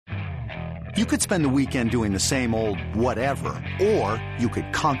You could spend the weekend doing the same old whatever, or you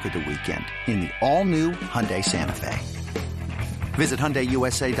could conquer the weekend in the all-new Hyundai Santa Fe. Visit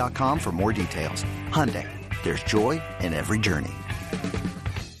HyundaiUSA.com for more details. Hyundai, there's joy in every journey.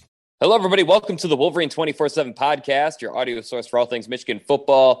 Hello, everybody. Welcome to the Wolverine 24/7 podcast, your audio source for all things Michigan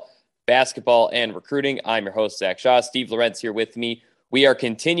football, basketball, and recruiting. I'm your host, Zach Shaw. Steve Lorenz here with me. We are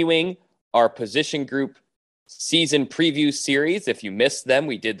continuing our position group season preview series. If you missed them,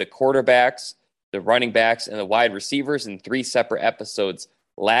 we did the quarterbacks, the running backs, and the wide receivers in 3 separate episodes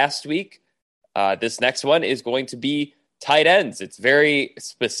last week. This next one is going to be tight ends. It's very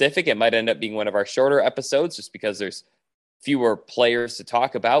specific. It might end up being one of our shorter episodes just because there's fewer players to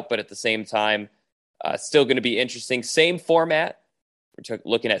talk about, but at the same time, still going to be interesting. Same format. We're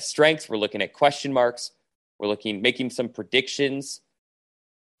looking at strengths. We're looking at question marks. We're making some predictions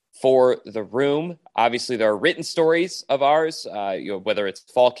for the room. Obviously, there are written stories of ours, whether it's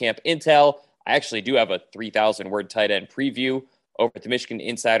fall camp intel. I actually do have a 3,000-word tight end preview over at the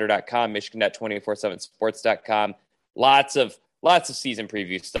MichiganInsider.com, Michigan.247sports.com. Lots of season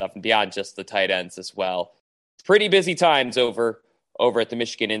preview stuff and beyond just the tight ends as well. Pretty busy times over at the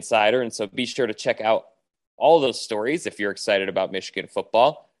Michigan Insider, and so be sure to check out all those stories if you're excited about Michigan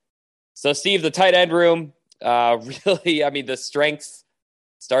football. So, Steve, the tight end room, really, the strengths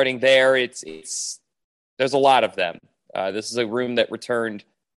starting there, it's there's a lot of them. This is a room that returned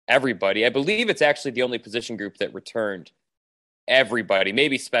everybody. I believe it's actually the only position group that returned everybody,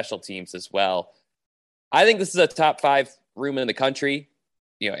 maybe special teams as well. I think this is a top 5 room in the country.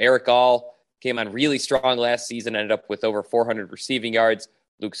 Eric All came on really strong last season, ended up with over 400 receiving yards.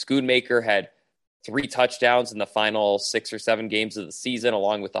 Luke Schoonmaker had 3 touchdowns in the final 6 or 7 games of the season,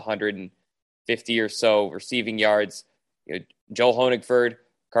 along with 150 or so receiving yards. Joe Honigford,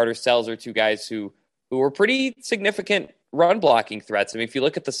 Carter Selzer, 2 guys who were pretty significant run blocking threats. If you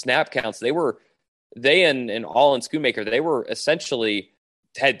look at the snap counts, they and All and Schoonmaker, they were essentially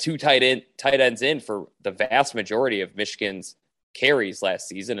had 2 tight ends in for the vast majority of Michigan's carries last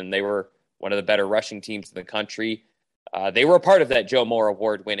season, and they were one of the better rushing teams in the country. They were a part of that Joe Moore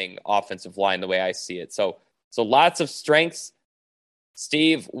award-winning offensive line, the way I see it. So lots of strengths.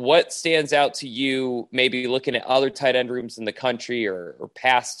 Steve, what stands out to you, maybe looking at other tight end rooms in the country or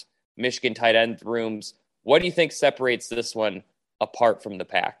past Michigan tight end rooms? What do you think separates this one apart from the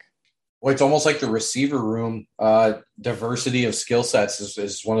pack? Well, it's almost like the receiver room. Diversity of skill sets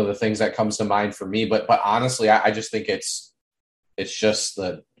is one of the things that comes to mind for me. But honestly, I just think it's just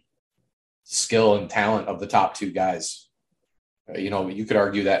the skill and talent of the top 2 guys. You could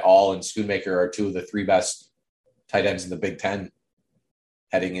argue that All and Schoonmaker are 2 of the 3 best tight ends in the Big Ten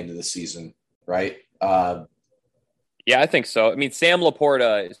heading into the season, right? Yeah, I think so. Sam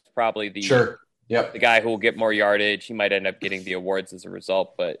Laporta is probably the guy who will get more yardage. He might end up getting the awards as a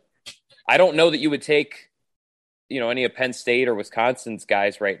result, but I don't know that you would take, any of Penn State or Wisconsin's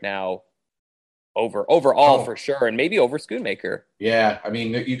guys right now over All for sure, and maybe over Schoonmaker. Yeah,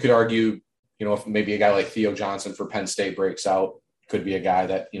 you could argue, if maybe a guy like Theo Johnson for Penn State breaks out, could be a guy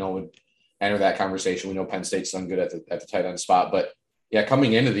that, would enter that conversation. We know Penn State's done good at the tight end spot, but yeah,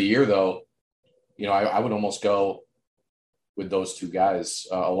 coming into the year though, I would almost go with those 2 guys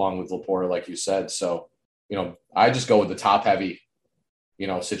along with Laporta, like you said. So, I just go with the top heavy,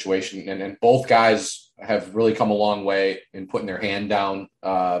 situation. And both guys have really come a long way in putting their hand down.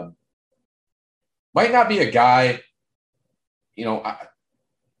 Might not be a guy,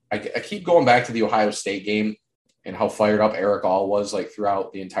 I keep going back to the Ohio State game and how fired up Eric All was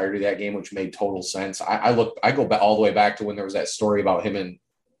throughout the entirety of that game, which made total sense. I go all the way back to when there was that story about him and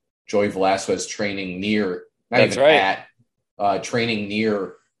Joey Velasquez training near, training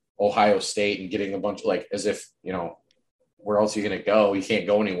near Ohio State and getting a bunch as if, where else are you going to go? You can't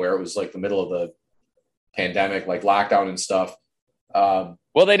go anywhere. It was the middle of the pandemic, lockdown and stuff.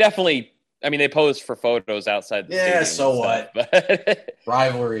 Well, they definitely, they posed for photos outside the stadium. Yeah, so what?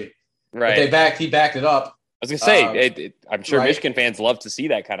 Rivalry. Right. But he backed it up. I was going to say, I'm sure Michigan fans love to see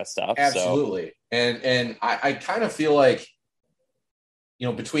that kind of stuff. Absolutely. So. And I kind of feel like,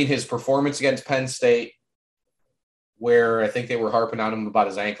 between his performance against Penn State, where I think they were harping on him about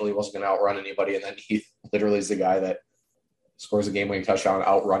his ankle, he wasn't going to outrun anybody, and then he literally is the guy that scores a game-winning touchdown,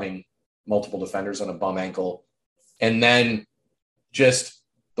 outrunning multiple defenders on a bum ankle. And then just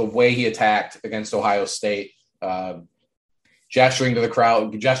the way he attacked against Ohio State, gesturing to the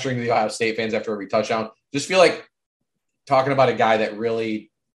crowd, gesturing to the Ohio State fans after every touchdown. Just feel like talking about a guy that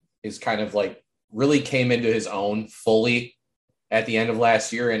really is kind of really came into his own fully at the end of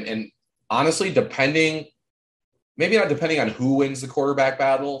last year. And honestly, maybe not depending on who wins the quarterback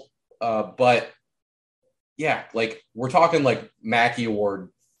battle, but yeah, we're talking Mackey Award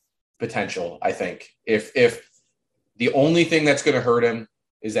potential, I think. If the only thing that's going to hurt him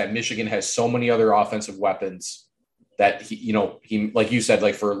is that Michigan has so many other offensive weapons that he like you said,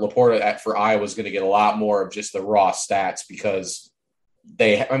 like for Laporta for Iowa is going to get a lot more of just the raw stats because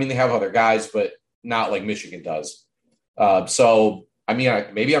they have other guys, but not like Michigan does. So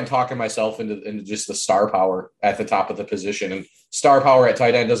maybe I'm talking myself into just the star power at the top of the position, and star power at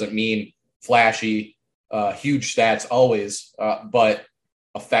tight end doesn't mean flashy, huge stats always, but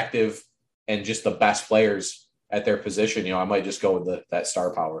effective and just the best players at their position. I might just go with that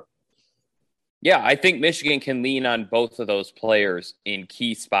star power. Yeah, I think Michigan can lean on both of those players in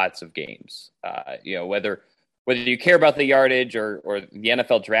key spots of games. Whether you care about the yardage or the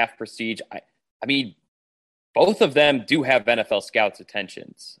NFL draft prestige, I mean, both of them do have NFL scouts'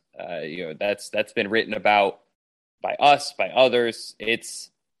 attentions. That's been written about by us, by others.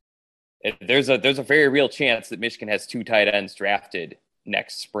 There's a very real chance that Michigan has 2 tight ends drafted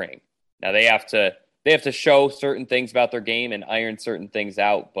next spring. Now they have to show certain things about their game and iron certain things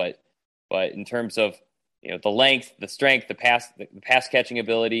out, but in terms of the length, the strength, the pass catching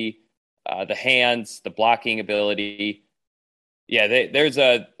ability, the hands, the blocking ability,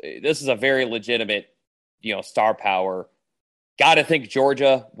 this is a very legitimate star power. Got to think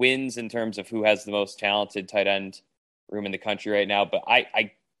Georgia wins in terms of who has the most talented tight end room in the country right now, but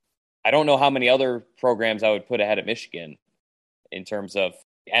I don't know how many other programs I would put ahead of Michigan in terms of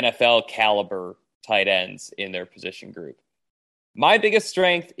NFL caliber tight ends in their position group. My biggest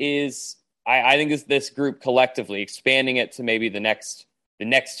strength is I think this group collectively, expanding it to maybe the next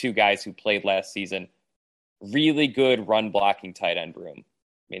 2 guys who played last season, really good run blocking tight end room. I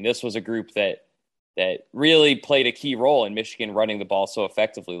mean, this was a group that really played a key role in Michigan running the ball so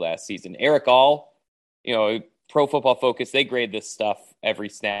effectively last season. Eric All, Pro Football Focus, they grade this stuff every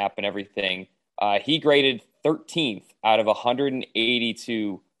snap and everything. He graded 13th out of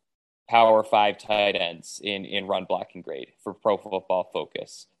 182 Power 5 tight ends in run blocking grade for Pro Football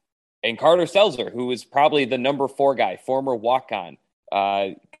Focus. And Carter Selzer, who was probably the number 4 guy, former walk-on,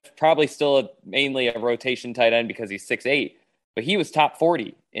 probably still mainly a rotation tight end because he's 6'8", but he was top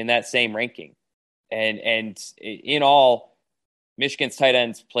 40 in that same ranking. And in all, Michigan's tight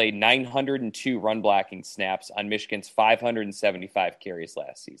ends played 902 run blocking snaps on Michigan's 575 carries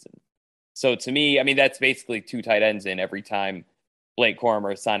last season. So to me, that's basically 2 tight ends in every time Blake Corum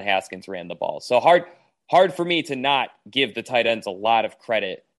or Son Haskins ran the ball. So hard for me to not give the tight ends a lot of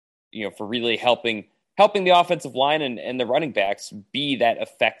credit, for really helping the offensive line and the running backs be that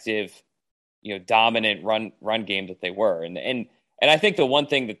effective, dominant run game that they were. And I think the one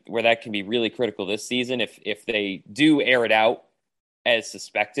thing where that can be really critical this season, if they do air it out as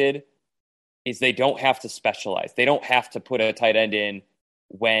suspected, is they don't have to specialize. They don't have to put a tight end in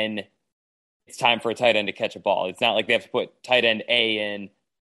when it's time for a tight end to catch a ball. It's not like they have to put tight end A in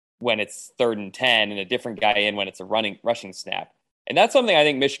when it's 3rd and 10 and a different guy in when it's a rushing snap. And that's something I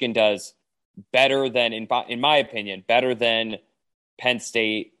think Michigan does better than, in my opinion, better than Penn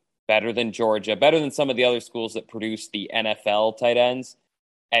State, better than Georgia, better than some of the other schools that produce the NFL tight ends.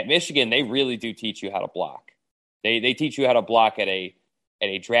 At Michigan, they really do teach you how to block. They teach you how to block at a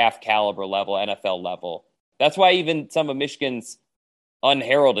draft caliber level, NFL level. That's why even some of Michigan's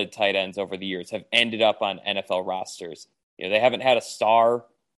unheralded tight ends over the years have ended up on NFL rosters. They haven't had a star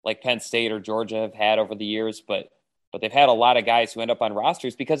like Penn State or Georgia have had over the years, but they've had a lot of guys who end up on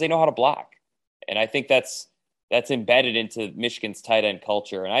rosters because they know how to block. And I think that's embedded into Michigan's tight end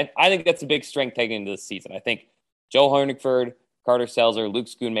culture. And I think that's a big strength taking into this season. I think Joe Horniford, Carter Selzer, Luke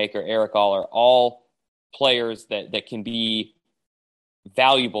Schoonmaker, Eric All are all players that can be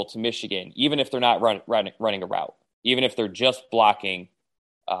valuable to Michigan, even if they're not running a route, even if they're just blocking.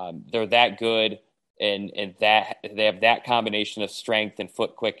 They're that good, and that they have that combination of strength and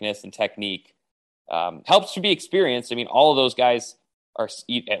foot quickness and technique. Helps to be experienced. All of those guys are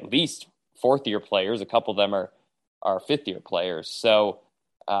at least 4th-year players. A couple of them are 5th-year players. So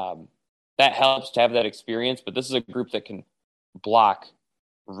that helps to have that experience. But this is a group that can block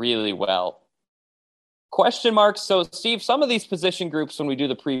really well. Question marks. So, Steve, some of these position groups, when we do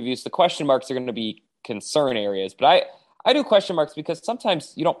the previews, the question marks are going to be concern areas. But I do question marks because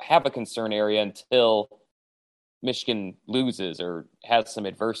sometimes you don't have a concern area until Michigan loses or has some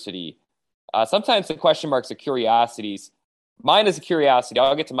adversity. Sometimes the question marks are curiosities. Mine is a curiosity.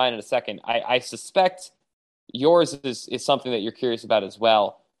 I'll get to mine in a second. I suspect yours is something that you're curious about as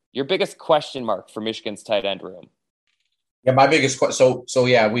well. Your biggest question mark for Michigan's tight end room? Yeah, my biggest question. So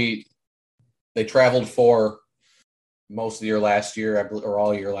yeah, they traveled for most of the year last year, or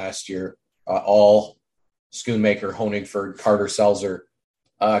all year last year. All Schoonmaker, Honigford, Carter Selzer.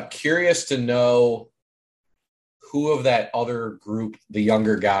 Curious to know who of that other group, the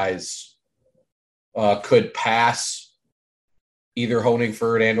younger guys, could pass either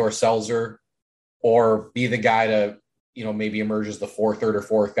Honigford and or Selzer, or be the guy to, maybe emerge as the third or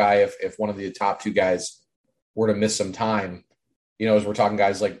fourth guy if one of the top two guys were to miss some time. As we're talking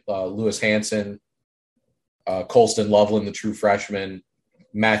guys like Lewis Hanson, Colston Loveland, the true freshman,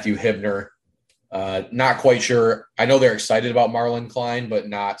 Matthew Hibner. Not quite sure. I know they're excited about Marlon Klein, but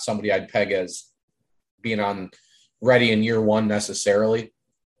not somebody I'd peg as being on ready in year one necessarily.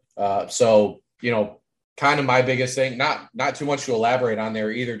 So, kind of my biggest thing, not too much to elaborate on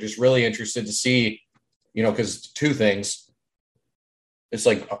there either. Just really interested to see, because two things. It's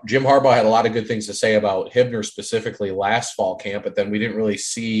like Jim Harbaugh had a lot of good things to say about Hibner specifically last fall camp, but then we didn't really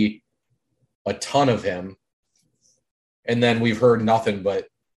see a ton of him. And then we've heard nothing but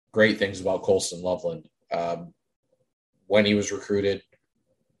great things about Colston Loveland when he was recruited,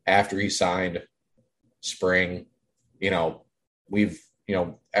 after he signed, spring. We've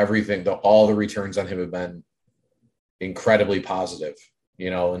everything, all the returns on him have been incredibly positive.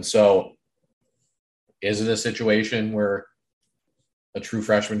 And so is it a situation where a true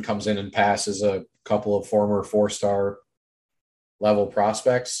freshman comes in and passes a couple of former 4-star level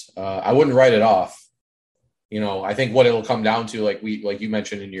prospects? I wouldn't write it off. I think what it'll come down to, like you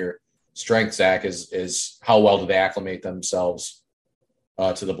mentioned in your strength, Zach, is how well do they acclimate themselves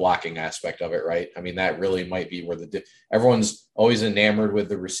to the blocking aspect of it, right? I mean, that really might be where everyone's always enamored with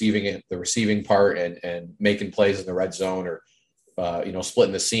the receiving part and making plays in the red zone or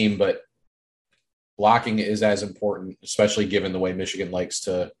splitting the seam, but blocking is as important, especially given the way Michigan likes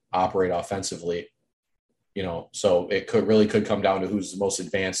to operate offensively. So it could come down to who's the most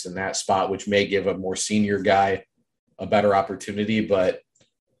advanced in that spot, which may give a more senior guy a better opportunity. But,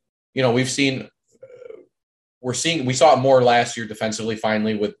 we saw it more last year defensively,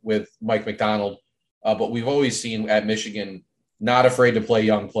 finally with Mike McDonald. But we've always seen at Michigan, not afraid to play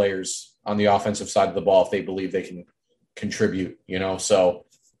young players on the offensive side of the ball if they believe they can contribute, So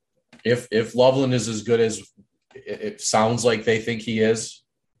if Loveland is as good as it sounds like they think he is,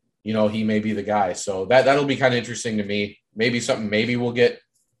 he may be the guy. So that'll be kind of interesting to me. Maybe we'll get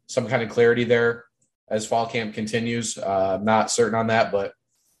some kind of clarity there as fall camp continues. I'm not certain on that, but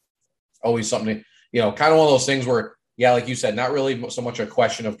always something, kind of one of those things where, yeah, like you said, not really so much a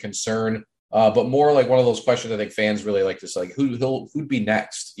question of concern, but more like one of those questions I think fans really like to say, like who'd be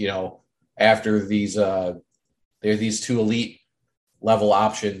next, after these two elite level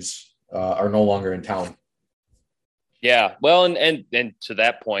options are no longer in town. Yeah, well, and to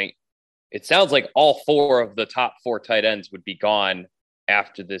that point, it sounds like all four of the top four tight ends would be gone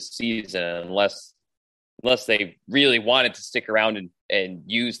after this season, unless they really wanted to stick around and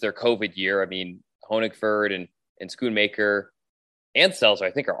use their COVID year. I mean, Honigford and Schoonmaker and Selzer,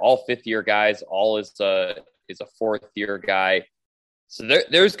 I think, are all fifth-year guys. All is a fourth-year guy. So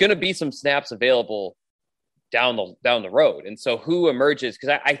there's going to be some snaps available down the road. And so who emerges?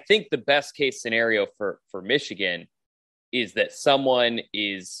 Because I think the best case scenario for Michigan is that someone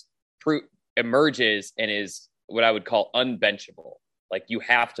emerges and is what I would call unbenchable. Like, you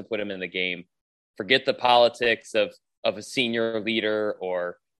have to put him in the game. Forget the politics of a senior leader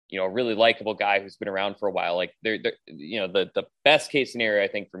or, a really likable guy who's been around for a while. Like, the best case scenario, I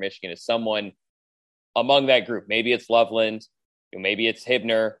think, for Michigan is someone among that group. Maybe it's Loveland, maybe it's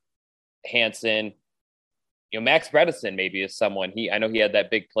Hibner, Hanson, Max Bredesen maybe is someone. I know he had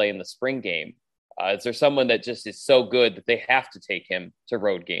that big play in the spring game. Is there someone that just is so good that they have to take him to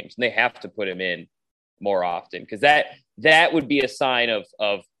road games and they have to put him in more often? Because that would be a sign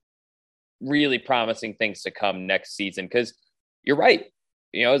of really promising things to come next season. Because you're right.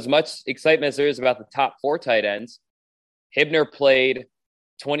 As much excitement as there is about the top four tight ends, Hibner played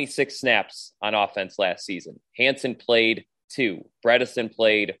 26 snaps on offense last season. Hanson played 2. Bredesen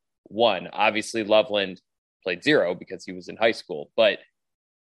played 1. Obviously, Loveland played 0 because he was in high school. But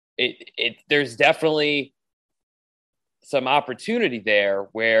there's definitely some opportunity there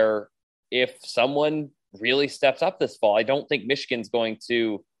where if someone really steps up this fall, I don't think Michigan's going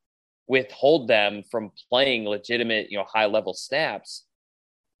to withhold them from playing legitimate, high-level snaps.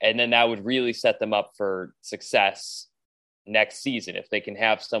 And then that would really set them up for success next season if they can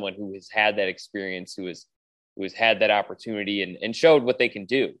have someone who has had that experience, who has had that opportunity and showed what they can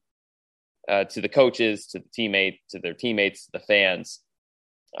do to the coaches, to their teammates, to the fans.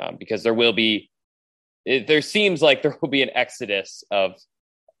 Because there seems like there will be an exodus of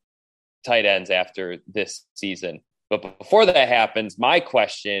tight ends after this season. But before that happens, my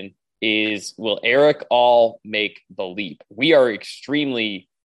question is, will Erick All make the leap? We are extremely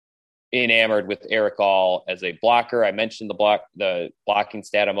enamored with Erick All as a blocker. I mentioned the blocking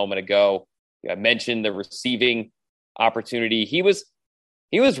stat a moment ago. I mentioned the receiving opportunity. He was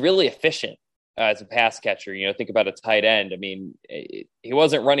really efficient as a pass catcher. Think about a tight end. I mean, he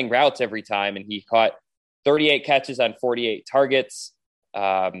wasn't running routes every time, and he caught 38 catches on 48 targets.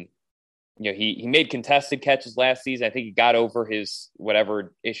 He made contested catches last season. I think he got over his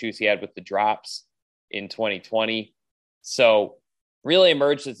whatever issues he had with the drops in 2020. So really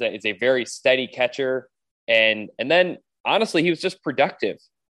emerged as a very steady catcher. And then honestly, he was just productive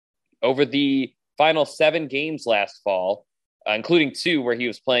over the final 7 games last fall, including 2 where he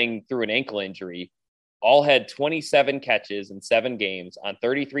was playing through an ankle injury. All had 27 catches in 7 games on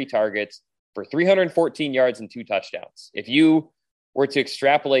 33 targets for 314 yards and 2 touchdowns. If you were to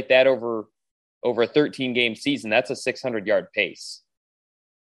extrapolate that over a 13-game season, that's a 600-yard pace.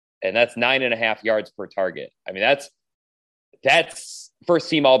 And that's 9.5 yards per target. I mean, that's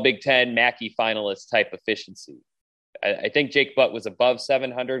first-team All-Big Ten, Mackey finalist type efficiency. I think Jake Butt was above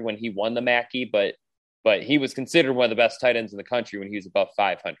 700 when he won the Mackey, but he was considered one of the best tight ends in the country when he was above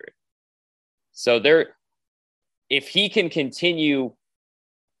 500. So if he can continue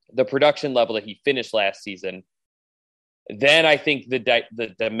the production level that he finished last season, then I think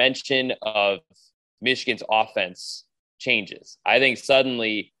the dimension of Michigan's offense changes. I think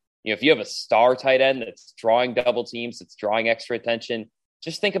suddenly, if you have a star tight end that's drawing double teams, that's drawing extra attention,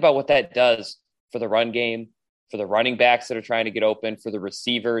 just think about what that does for the run game, for the running backs that are trying to get open, for the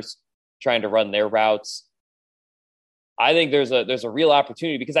receivers trying to run their routes. I think there's a real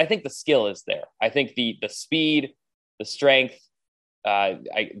opportunity because I think the skill is there. I think the speed, the strength,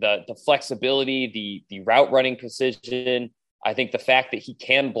 the flexibility, the route running precision. I think the fact that he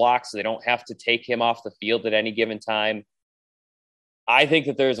can block so they don't have to take him off the field at any given time. I think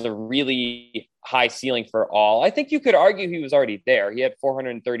that there's a really high ceiling for all. I think you could argue he was already there. He had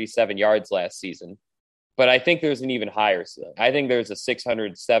 437 yards last season, but I think there's an even higher ceiling. I think there's a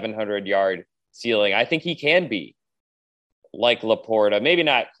 600, 700 yard ceiling. I think he can be like Laporta, maybe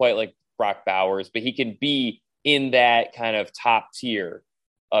not quite like Brock Bowers, but he can be in that kind of top tier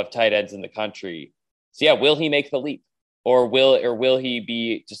of tight ends in the country. So yeah, will he make the leap, or will he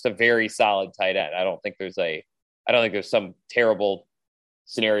be just a very solid tight end? I don't think there's some terrible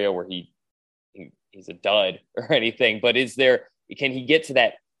scenario where he's a dud or anything, but can he get to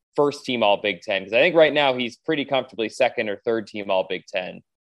that first team All Big Ten? Because I think right now he's pretty comfortably second or third team All Big Ten.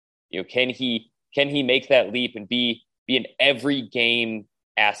 Can he make that leap and be an every game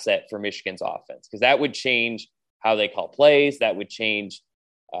asset for Michigan's offense? Because that would change how they call plays. That would change,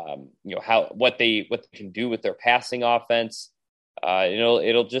 what they can do with their passing offense.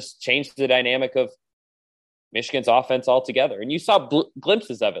 It'll just change the dynamic of Michigan's offense altogether. And you saw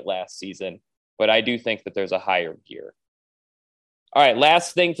glimpses of it last season, but I do think that there's a higher gear. All right,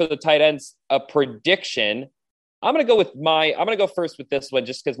 last thing for the tight ends, a prediction. I'm going to go first with this one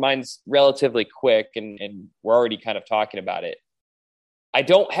just because mine's relatively quick and we're already kind of talking about it. I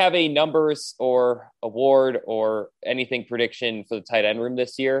don't have a numbers or award or anything prediction for the tight end room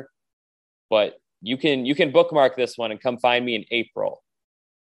this year, but you can bookmark this one and come find me in April.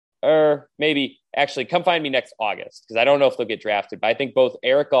 Or maybe actually come find me next August, because I don't know if they'll get drafted, but I think both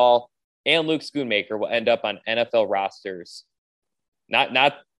Eric All and Luke Schoonmaker will end up on NFL rosters.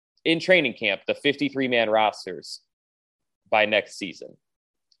 Not in training camp, the 53-man rosters by next season.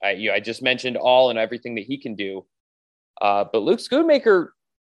 I just mentioned All and everything that he can do. But Luke Schoonmaker,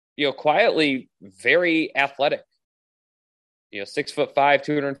 quietly very athletic. 6'5",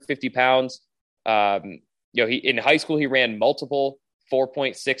 250 pounds. He in high school he ran multiple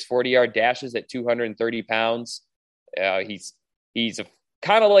 4.6 40-yard dashes at 230 pounds. He's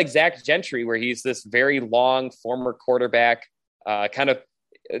kind of like Zach Gentry, where he's this very long former quarterback. Kind of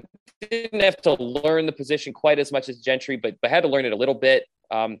didn't have to learn the position quite as much as Gentry, but had to learn it a little bit.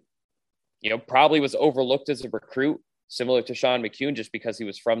 Probably was overlooked as a recruit, similar to Sean McCune, just because he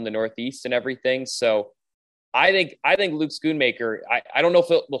was from the Northeast and everything. So I think Luke Schoonmaker, I don't know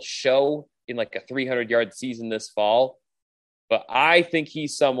if it will show in like a 300-yard season this fall, but I think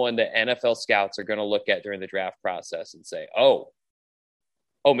he's someone that NFL scouts are going to look at during the draft process and say, oh,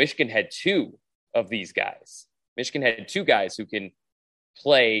 Michigan had 2 of these guys. Michigan had 2 guys who can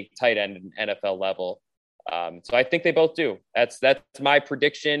play tight end at NFL level. So I think they both do. That's my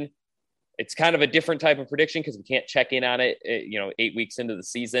prediction. It's kind of a different type of prediction because we can't check in on it, 8 weeks into the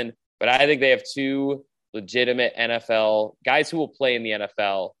season. But I think they have 2 legitimate NFL guys who will play in the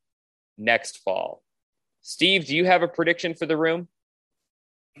NFL next fall. Steve, do you have a prediction for the room?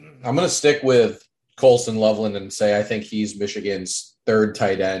 I'm going to stick with Colson Loveland and say I think he's Michigan's 3rd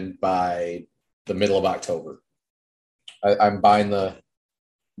tight end by the middle of October. I'm buying the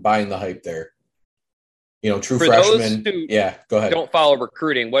hype there. true For freshman. those who Yeah, go ahead. don't follow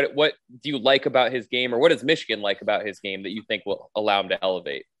recruiting, what do you like about his game, or what does Michigan like about his game that you think will allow him to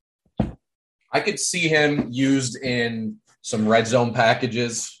elevate? I could see him used in some red zone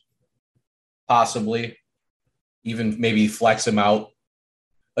packages, possibly, even maybe flex him out.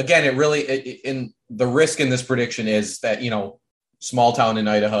 Again, in the risk in this prediction is that, small town in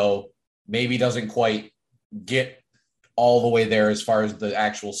Idaho maybe doesn't quite get all the way there as far as the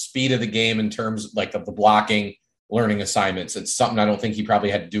actual speed of the game in terms like of the blocking, learning assignments. It's something I don't think he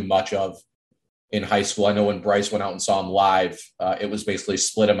probably had to do much of in high school. I know when Bryce went out and saw him live, it was basically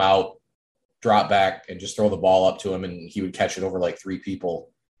split him out, drop back, and just throw the ball up to him, and he would catch it over like three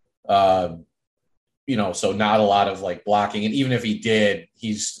people. So not a lot of like blocking. And even if he did,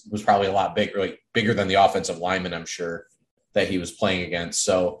 was probably a lot bigger than the offensive lineman, I'm sure, that he was playing against.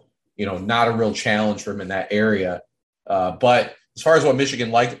 So, not a real challenge for him in that area. But as far as what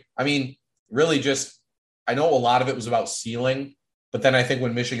Michigan liked, I mean, really just, I know a lot of it was about ceiling, but then I think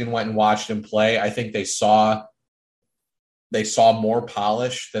when Michigan went and watched him play, I think they saw more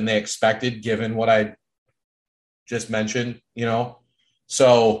polish than they expected, given what I just mentioned,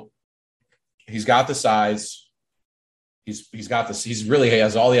 So he's got the size. He's got this. He's really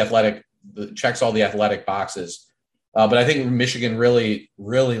has all the checks all the athletic boxes. But I think Michigan really,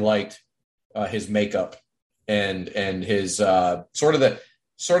 really liked his makeup and his sort of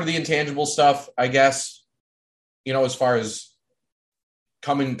the intangible stuff, I guess. As far as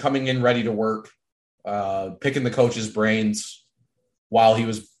coming in ready to work, picking the coach's brains while he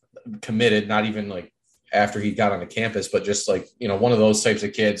was committed, not even like after he got on the campus, but just like, one of those types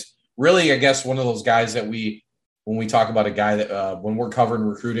of kids. Really, I guess one of those guys that when we talk about a guy that when we're covering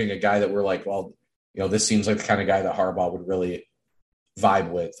recruiting, a guy that we're like, well, this seems like the kind of guy that Harbaugh would really vibe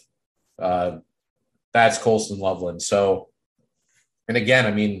with. That's Colston Loveland. So, and again,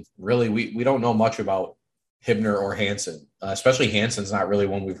 I mean, really, we don't know much about Hibner or Hansen, especially Hansen's not really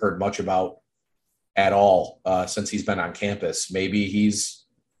one we've heard much about at all since he's been on campus. Maybe he's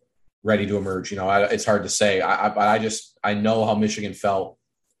ready to emerge. It's hard to say. I know how Michigan felt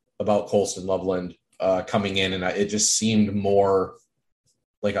about Colston Loveland coming in, and it just seemed more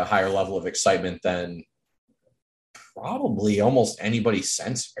like a higher level of excitement than probably almost anybody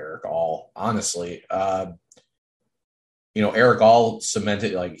since Eric All, honestly. Eric All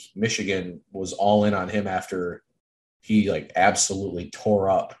cemented, like, Michigan was all in on him after he like absolutely tore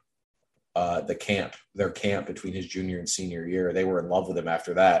up their camp between his junior and senior year. They were in love with him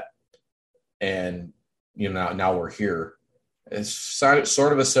after that. And, now we're here. It's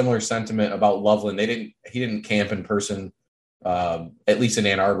sort of a similar sentiment about Loveland. He didn't camp in person, at least in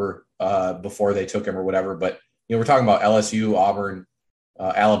Ann Arbor, before they took him or whatever. But, we're talking about LSU, Auburn,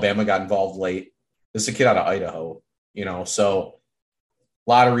 Alabama got involved late. This is a kid out of Idaho, so a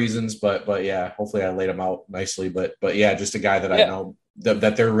lot of reasons, but yeah, hopefully I laid him out nicely. But yeah, just a guy that I know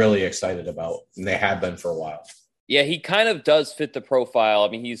that they're really excited about, and they have been for a while. Yeah, he kind of does fit the profile. I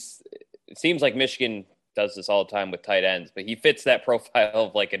mean, it seems like Michigan does this all the time with tight ends, but he fits that profile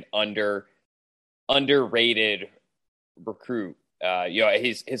of like an underrated recruit.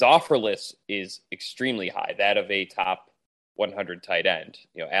 His offer list is extremely high, that of a top 100 tight end.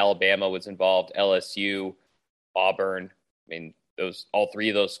 Alabama was involved, LSU, Auburn. I mean, all three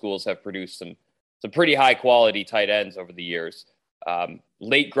of those schools have produced some pretty high quality tight ends over the years.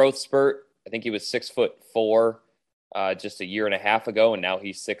 Late growth spurt. I think he was 6'4" just a year and a half ago, and now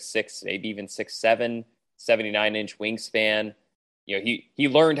he's 6'6", maybe even 6'7", 79-inch wingspan. He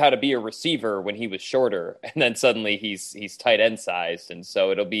learned how to be a receiver when he was shorter, and then suddenly he's tight end sized, and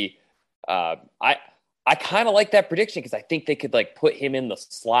so it'll be. I kind of like that prediction because I think they could like put him in the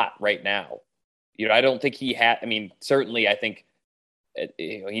slot right now. I don't think he had. I mean, certainly, I think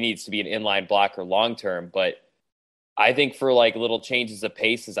he needs to be an inline blocker long term, but I think for like little changes of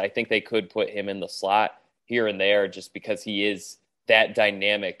paces, I think they could put him in the slot here and there just because he is that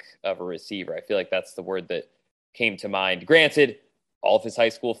dynamic of a receiver. I feel like that's the word that came to mind. Granted, all of his high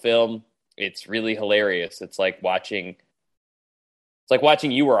school film, it's really hilarious. It's like watching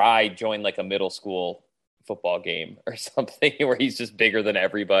you or I join like a middle school football game or something where he's just bigger than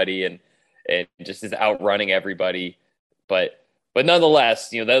everybody and just is outrunning everybody. But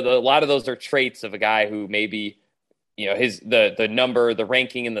nonetheless, a lot of those are traits of a guy who maybe, the number, the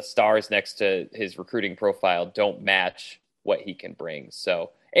ranking and the stars next to his recruiting profile don't match what he can bring.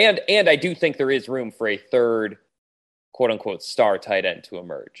 So, and I do think there is room for a third, quote unquote, star tight end to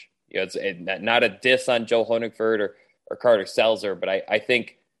emerge. It's not a diss on Joe Honigford or Carter Selzer, but I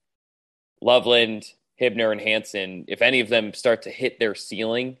think Loveland, Hibner, and Hansen, if any of them start to hit their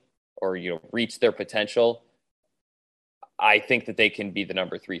ceiling or, reach their potential, I think that they can be the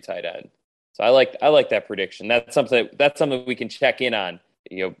number 3 tight end. So I like that prediction. That's something we can check in on,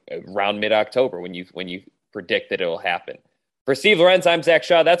 around mid-October when you predict that it will happen. For Steve Lorenz, I'm Zach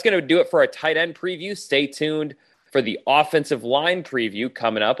Shaw. That's going to do it for our tight end preview. Stay tuned for the offensive line preview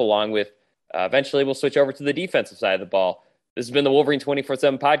coming up, along with eventually we'll switch over to the defensive side of the ball. This has been the Wolverine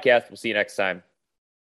 24/7 podcast. We'll see you next time.